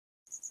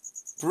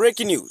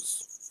Breaking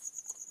news.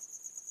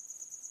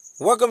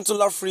 Welcome to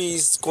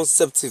Lafree's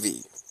Concept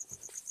TV.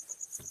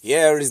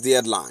 Here is the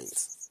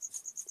headlines.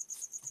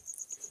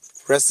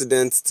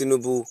 President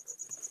Tinubu,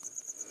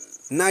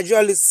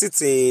 Nigeria is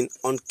sitting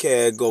on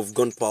keg of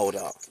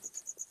gunpowder.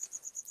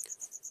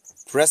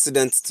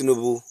 President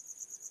Tinubu,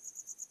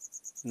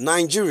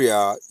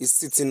 Nigeria is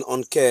sitting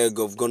on keg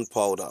of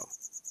gunpowder.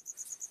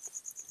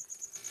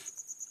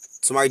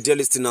 To my dear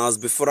listeners,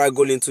 before I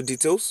go into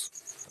details,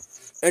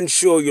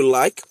 ensure you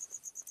like,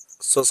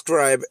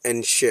 subscribe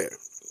and share.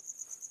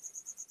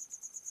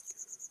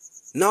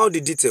 Now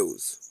the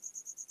details.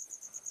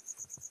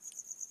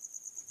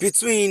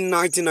 Between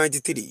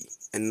 1993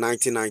 and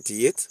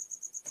 1998,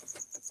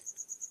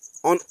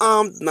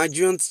 unarmed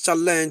Nigerians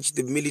challenged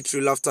the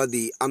military after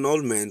the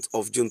annulment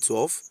of June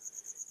 12,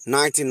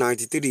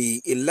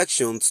 1993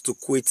 elections to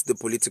quit the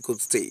political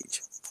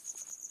stage.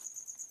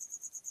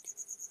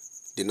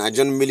 The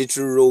Nigerian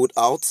military rolled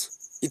out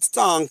its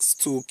tanks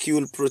to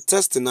kill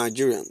protesting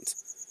Nigerians,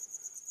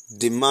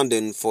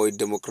 demanding for a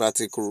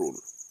democratic rule.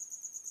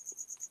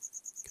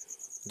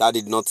 That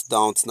did not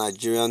daunt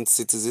Nigerian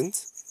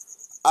citizens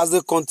as they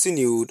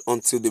continued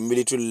until the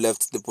military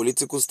left the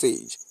political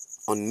stage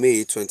on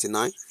May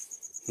 29,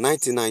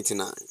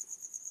 1999.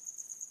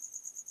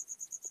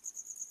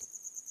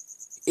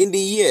 In the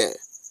year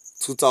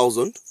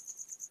 2000,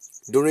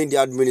 during the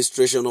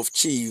administration of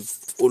Chief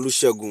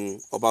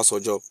Olusegun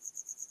Obasãñjo,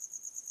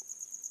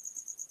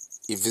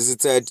 he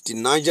visited the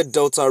Niger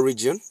Delta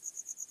region,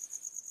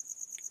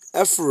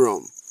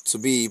 Ephraim to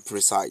be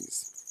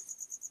precise.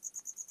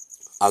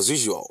 As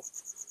usual,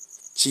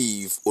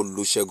 Chief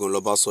Olusegun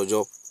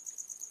Obasãñjo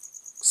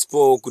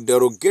spoke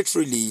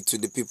derogatorily to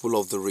the people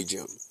of the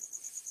region.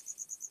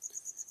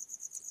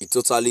 He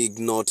totally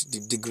ignored the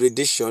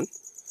degradation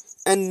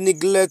and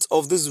neglect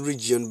of this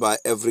region by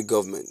every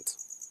government.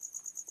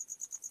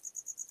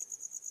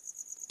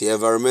 The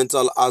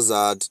environmental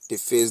hazard they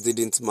faced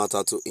didn't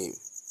matter to him.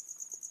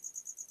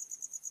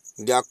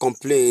 Their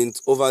complaint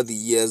over the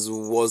years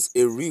was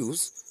a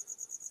ruse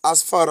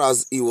as far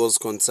as he was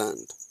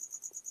concerned.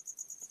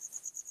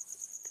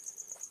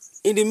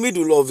 In the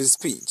middle of his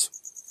speech,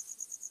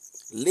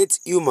 late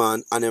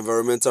human and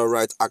environmental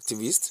rights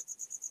activist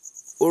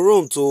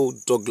Oronto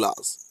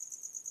Douglas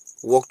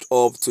walked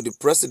up to the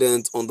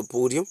president on the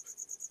podium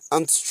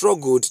and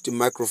struggled the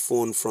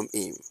microphone from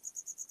him.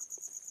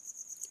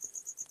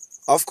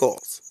 Of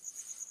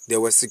course,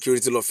 there were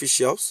security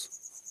officials,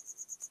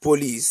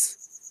 police,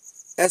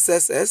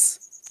 SSS,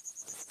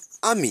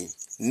 Army,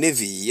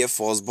 Navy, Air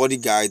Force,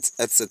 bodyguards,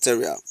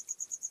 etc.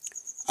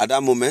 At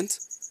that moment,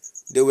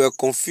 they were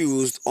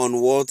confused on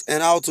what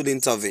and how to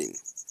intervene.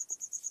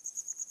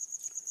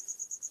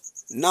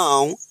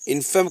 Now,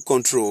 in firm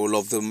control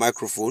of the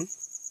microphone,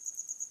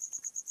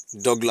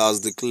 Douglas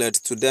declared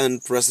to then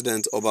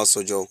President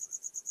Obasãñjo,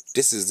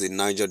 "This is the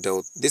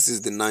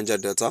Niger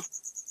Delta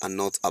and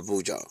not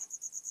Abuja."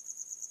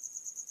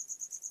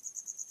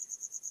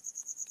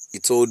 He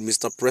told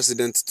Mr.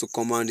 President to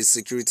command his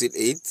security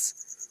aides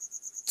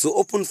to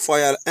open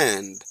fire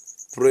and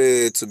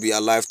pray to be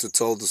alive to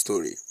tell the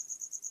story.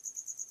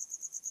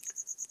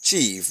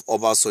 Chief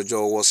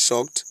Obasãñjo was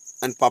shocked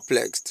and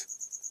perplexed.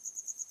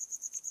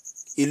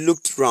 He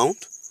looked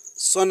round,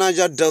 saw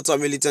Niger Delta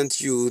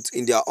militant youth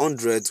in their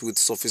hundreds with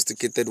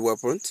sophisticated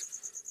weapons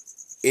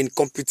in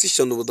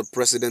competition with the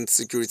president's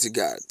security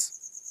guards.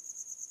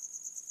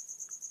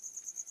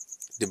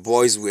 The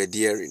boys were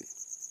daring.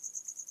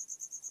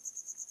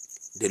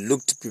 They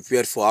looked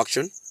prepared for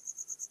action.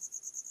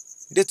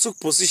 They took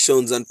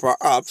positions and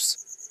perhaps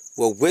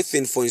were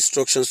waiting for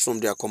instructions from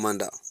their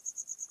commander.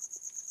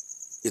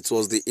 It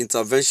was the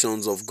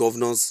interventions of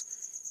Governors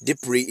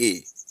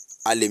Dipri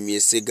Alemi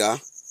Sega,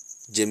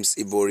 James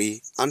Ibori,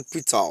 and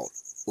Peter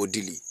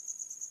Odili,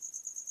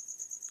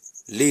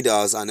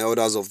 leaders and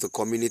elders of the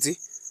community,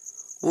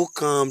 who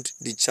calmed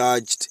the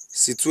charged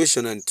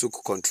situation and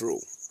took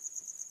control.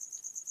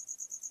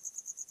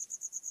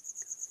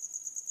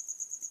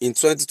 In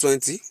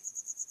 2020,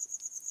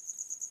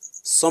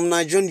 some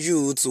Nigerian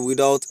youths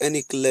without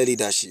any clear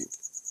leadership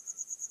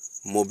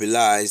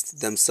mobilized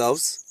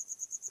themselves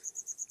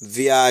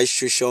via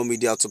social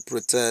media to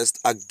protest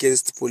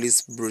against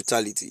police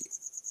brutality.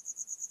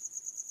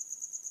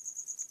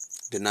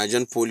 The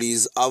Nigerian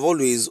police have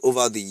always,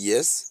 over the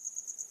years,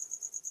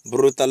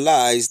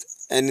 brutalized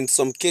and in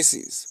some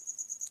cases,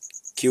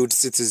 killed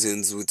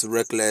citizens with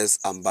reckless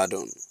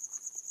abandon.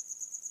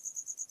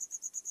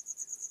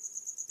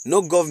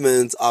 No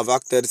government have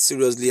acted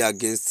seriously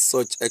against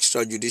such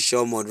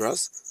extrajudicial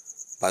murders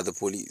by the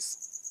police.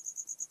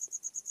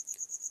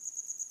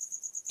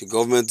 The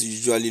government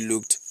usually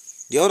looked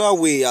the other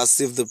way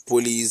as if the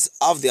police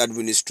have the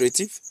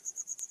administrative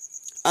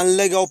and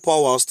legal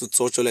powers to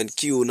torture and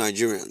kill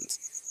Nigerians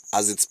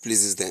as it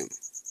pleases them.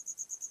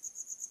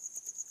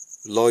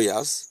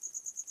 Lawyers,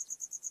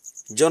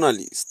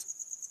 journalists,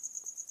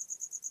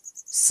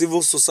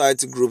 civil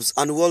society groups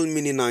and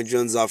well-meaning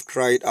Nigerians have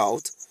cried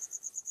out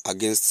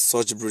against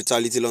such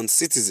brutality on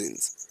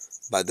citizens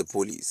by the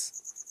police.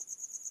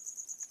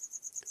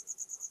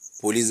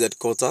 police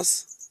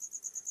headquarters,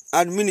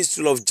 and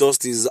Ministry of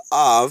Justice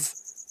have,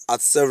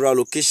 at several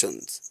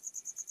occasions,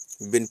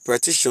 been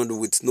petitioned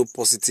with no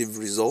positive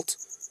result.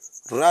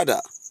 Rather,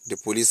 the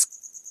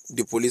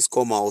police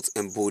come out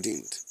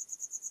emboldened.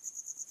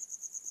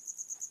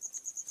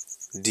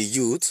 The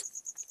youth,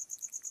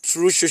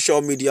 through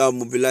social media,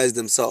 mobilize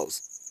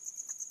themselves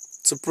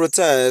to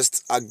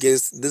protest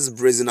against these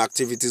brazen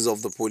activities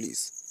of the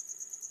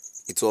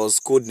police. It was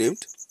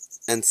codenamed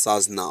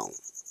EndSARS Now.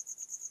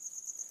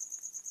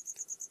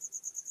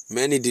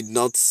 Many did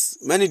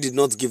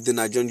not give the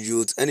Nigerian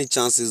youth any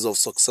chances of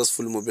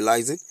successfully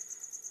mobilizing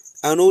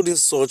and holding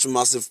such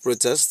massive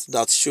protests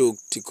that shook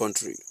the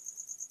country.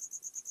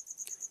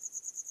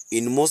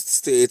 In most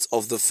states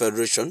of the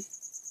Federation,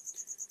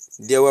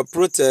 there were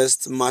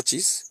protest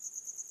marches,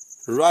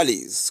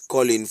 rallies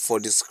calling for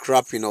the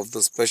scrapping of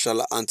the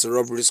Special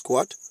Anti-Robbery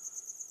Squad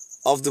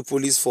of the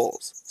police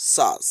force,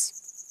 SARS.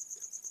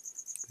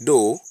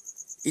 Though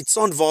it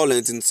turned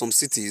violent in some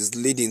cities,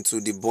 leading to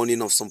the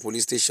burning of some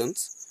police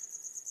stations,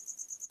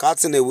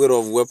 carting away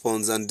of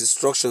weapons and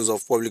destructions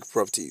of public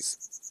properties.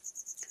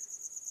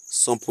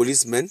 Some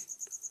policemen,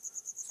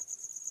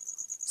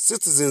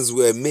 citizens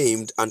were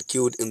maimed and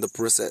killed in the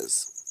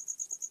process.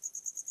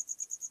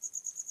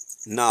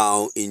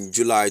 Now, in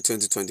July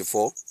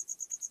 2024,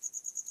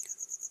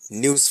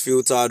 news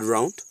filtered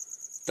around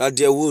that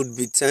there would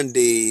be 10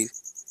 days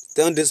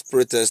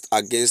protest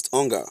against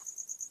hunger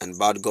and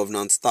bad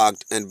governance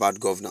tagged End Bad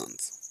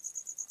Governance.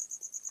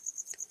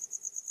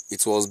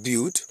 It was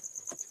billed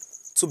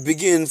to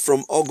begin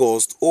from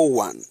August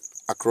 01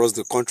 across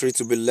the country,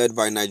 to be led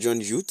by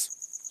Nigerian youth.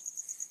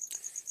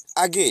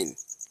 Again,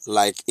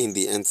 like in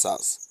the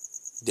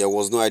EndSARS, there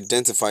was no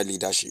identified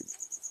leadership.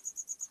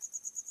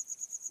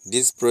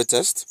 This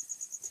protest,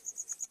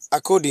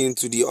 according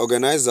to the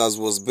organizers,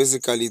 was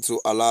basically to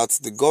alert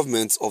the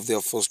government of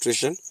their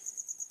frustration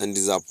and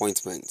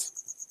disappointment.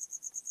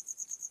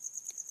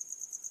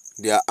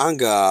 Their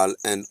anger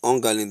and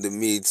hunger in the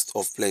midst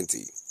of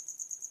plenty,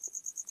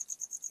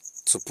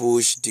 to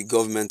push the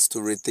government to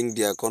rethink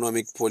their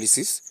economic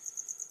policies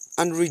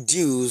and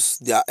reduce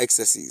their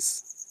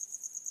excesses.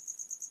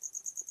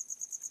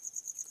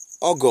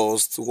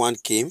 August 1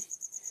 came,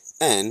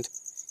 and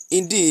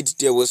indeed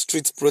there were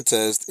street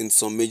protests in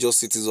some major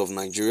cities of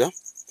Nigeria,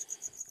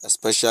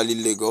 especially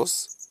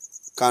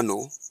Lagos,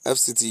 Kano,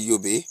 FCT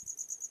Yobe,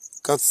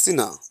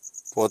 Katsina,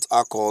 Port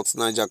Harcourt,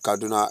 Niger,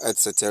 Kaduna,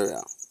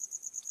 etc.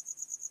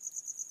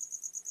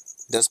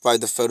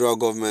 Despite the federal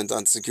government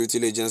and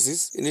security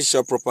agencies'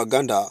 initial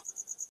propaganda